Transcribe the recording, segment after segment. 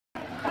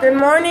Good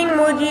morning,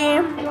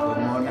 Muji. Good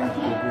morning,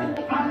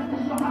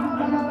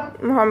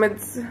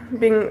 Mohammed's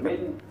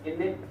being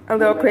a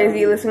little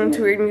crazy listening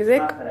to weird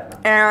music,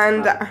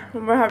 and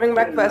we're having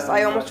breakfast.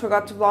 I almost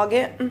forgot to vlog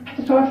it,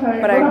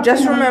 but I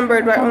just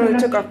remembered right when we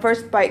took our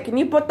first bite. Can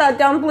you put that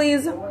down,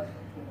 please?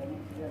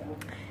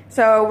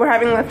 So we're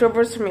having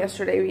leftovers from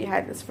yesterday. We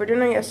had this for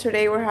dinner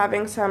yesterday. We're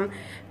having some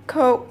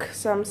Coke,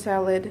 some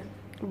salad,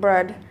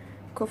 bread,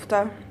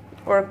 kofta,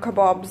 or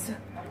kebabs,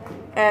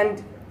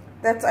 and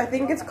that's, I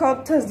think it's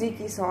called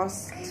tzatziki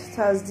sauce.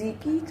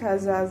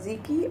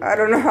 Tzatziki? I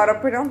don't know how to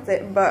pronounce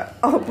it, but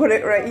I'll put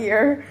it right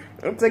here.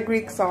 It's a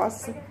Greek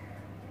sauce.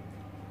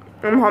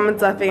 And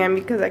Mohammed's laughing at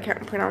me because I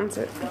can't pronounce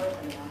it.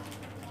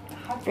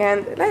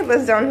 And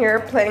Layla's down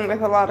here playing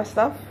with a lot of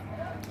stuff.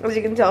 As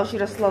you can tell, she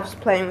just loves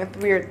playing with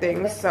weird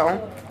things,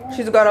 so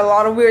she's got a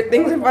lot of weird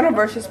things in front of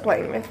her she's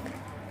playing with.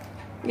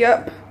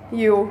 Yep,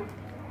 you.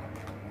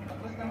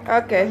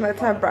 Okay, let's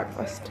have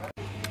breakfast.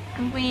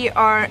 We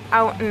are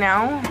out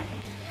now.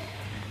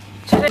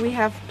 Today we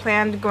have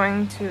planned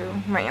going to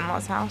my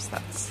in-laws' house.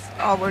 That's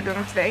all we're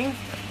doing today,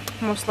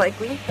 most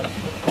likely.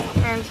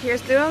 And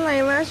here's little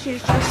Layla.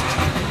 She's just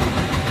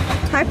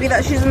happy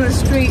that she's in the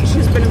street.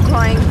 She's been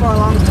crying for a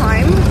long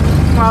time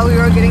while we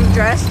were getting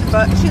dressed,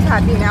 but she's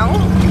happy now.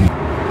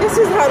 This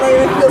is how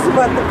Layla feels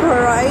about the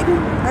car ride.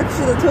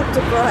 Actually, the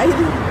tuk-tuk ride.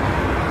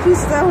 She's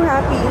so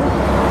happy.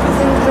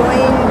 She's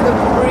enjoying the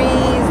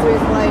breeze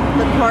with like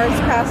the cars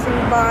passing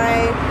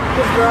by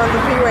because we're on the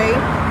freeway.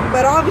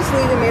 But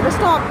obviously we made a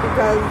stop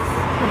because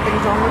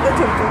something's wrong with the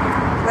tuk-tuk,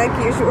 like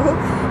usual.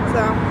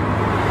 So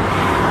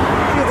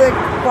she's like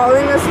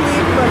falling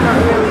asleep, but not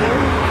really.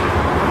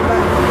 But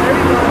there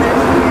we go, there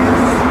she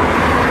is.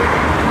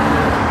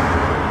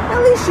 At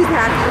least she's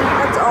happy.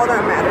 That's all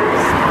that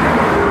matters.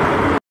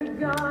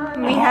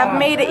 We have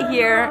made it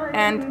here,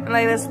 and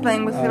Layla's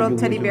playing with little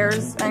teddy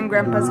bears and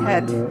Grandpa's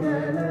head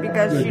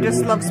because she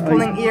just loves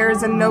pulling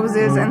ears and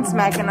noses and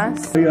smacking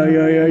us.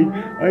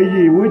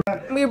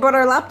 We brought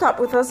our laptop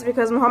with us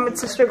because Mohammed's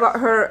sister got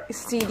her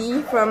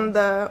CD from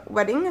the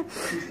wedding,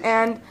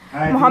 and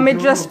Mohammed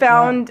just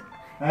found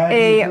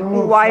a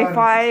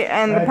Wi-Fi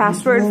and the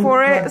password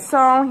for it,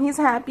 so he's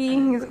happy.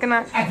 He's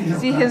gonna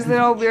see his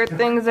little weird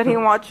things that he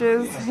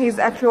watches. He's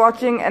actually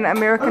watching an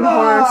American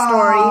Horror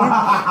Story,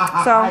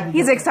 so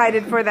he's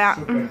excited for that.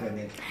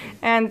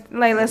 And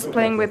Layla's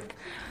playing with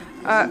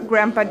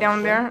Grandpa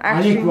down there.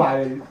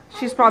 Actually,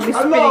 she's probably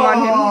spitting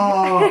on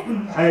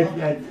him.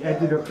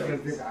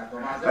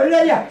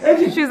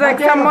 She's like,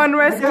 someone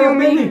rescue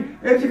me.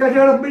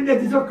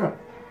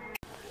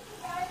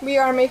 We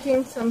are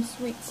making some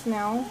sweets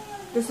now.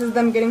 This is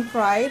them getting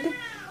fried.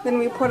 Then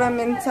we put them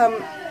in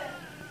some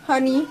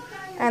honey,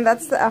 and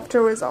that's the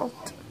after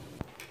result.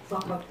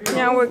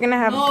 Now we're gonna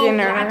have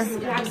dinner.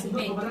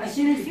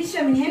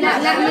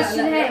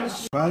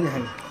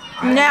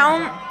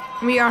 Now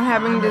we are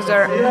having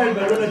dessert.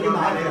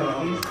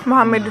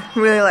 Mohammed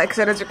really likes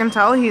it, as you can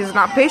tell. He's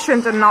not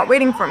patient and not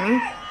waiting for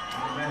me.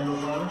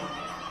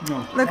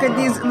 Look at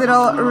these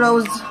little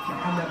rose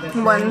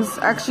ones.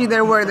 Actually,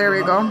 there we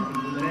go.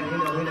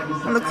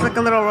 It looks like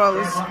a little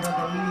rose.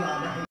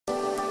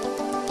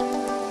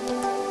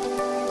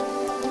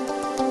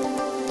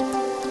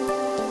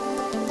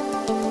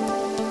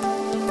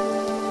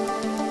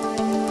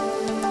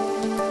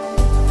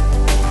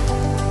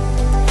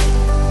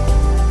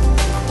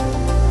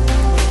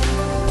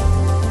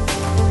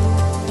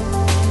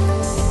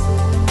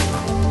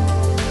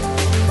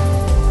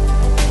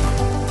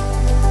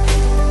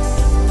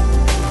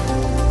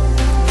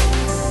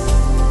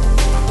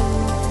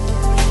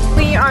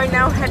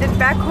 Now headed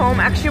back home.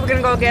 Actually, we're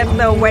gonna go get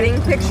the wedding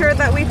picture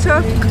that we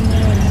took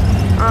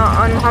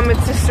on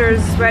Mohammed's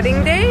sister's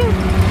wedding day,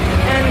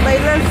 and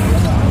Layla's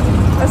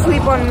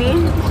asleep on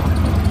me.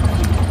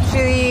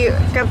 She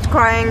kept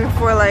crying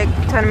for like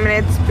 10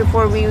 minutes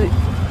before we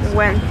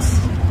went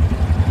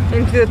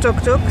into the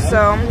tuk-tuk,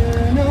 so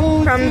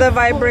from the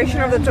vibration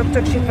of the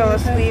tuk-tuk she fell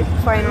asleep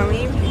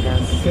finally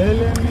because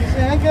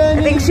I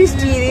think she's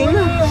teething.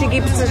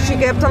 She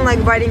kept on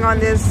like biting on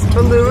this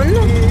balloon.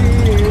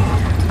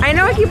 I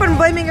know I keep on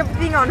blaming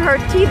everything on her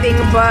teething,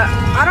 but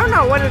I don't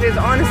know what it is,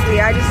 honestly.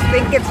 I just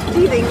think it's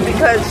teething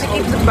because she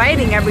keeps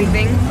biting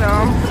everything,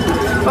 so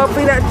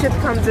hopefully that shit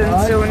comes in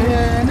soon.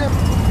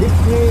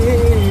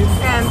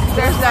 And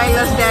there's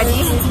Layla's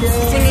daddy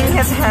singing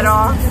his head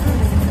off.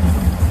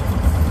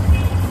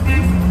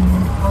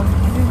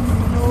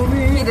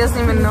 He doesn't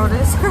even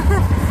notice.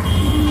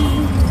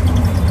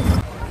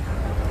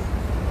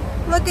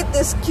 Look at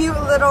this cute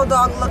little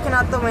dog looking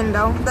out the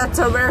window. That's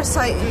a rare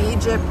sight in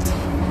Egypt.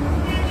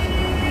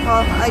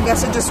 Well, I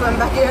guess it just went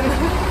back in.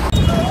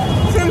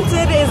 Since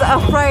it is a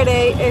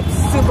Friday, it's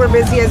super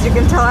busy, as you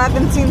can tell. I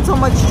haven't seen so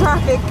much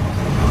traffic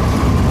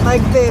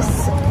like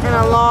this in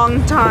a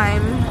long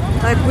time.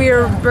 Like,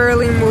 we're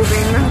barely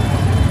moving.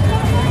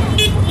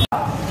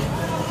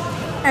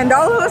 And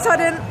all of a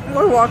sudden,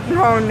 we're walking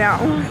home now.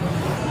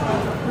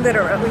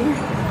 Literally.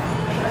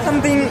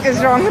 Something is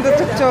wrong with the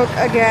tuk-tuk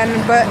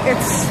again, but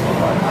it's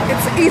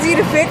easy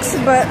to fix,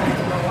 but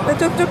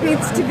The tuk-tuk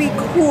needs to be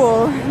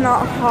cool,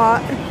 not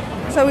hot.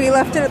 So we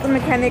left it at the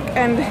mechanic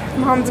and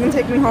Mom's gonna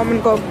take me home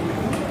and go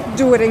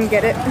do it and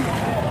get it.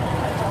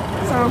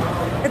 So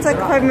it's like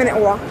a 5-minute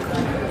walk.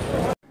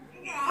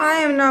 I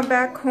am now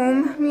back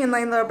home. Me and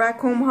Layla are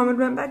back home. Mohammed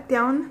went back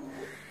down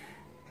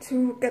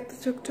to get the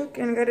tuk-tuk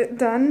and get it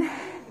done.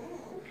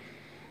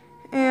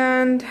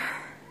 And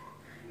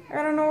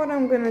I don't know what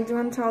I'm gonna do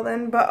until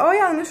then, but oh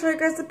yeah, I'm gonna show you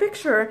guys the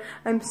picture.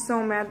 I'm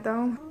so mad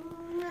though.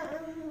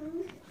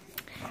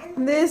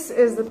 This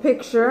is the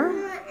picture.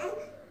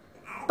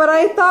 But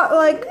I thought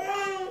like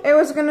it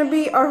was gonna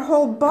be our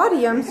whole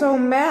body. I'm so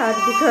mad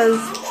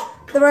because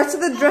the rest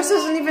of the dress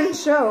doesn't even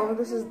show.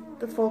 This is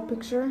the full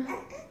picture.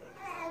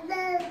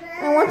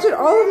 I wanted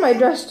all of my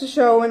dress to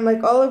show and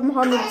like all of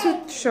Mohammed's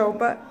suit to show,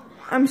 but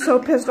I'm so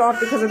pissed off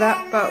because of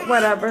that, but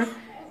whatever.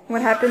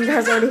 What happened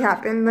has already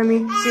happened. Let me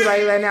see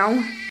Layla now.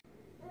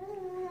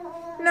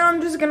 Now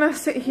I'm just gonna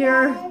sit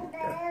here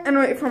and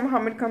wait for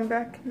Mohammed to come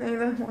back.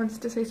 Layla wants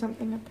to say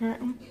something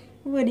apparently.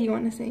 What do you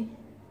want to say?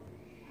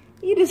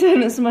 You just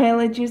want to smile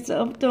at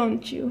yourself,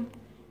 don't you?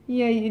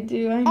 Yeah, you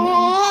do, I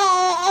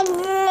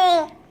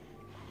know.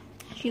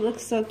 She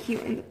looks so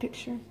cute in the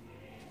picture.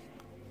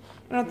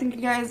 I don't think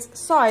you guys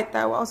saw it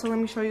that well, so let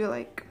me show you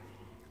like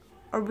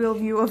a real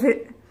view of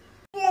it.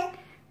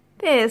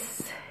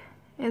 This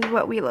is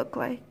what we look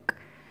like.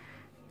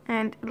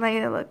 And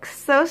Layla looks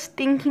so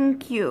stinking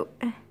cute.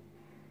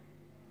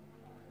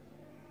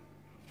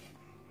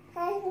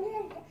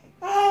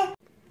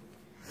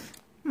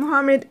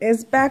 Mohammed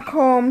is back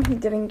home. He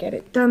didn't get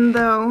it done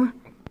though.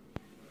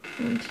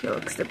 And he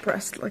looks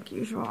depressed like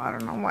usual. I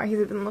don't know why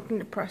he's been looking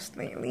depressed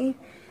lately.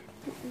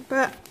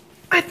 But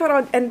I thought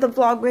I'd end the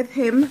vlog with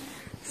him.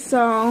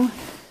 So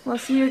we'll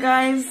see you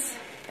guys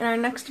in our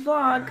next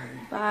vlog.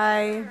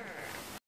 Bye.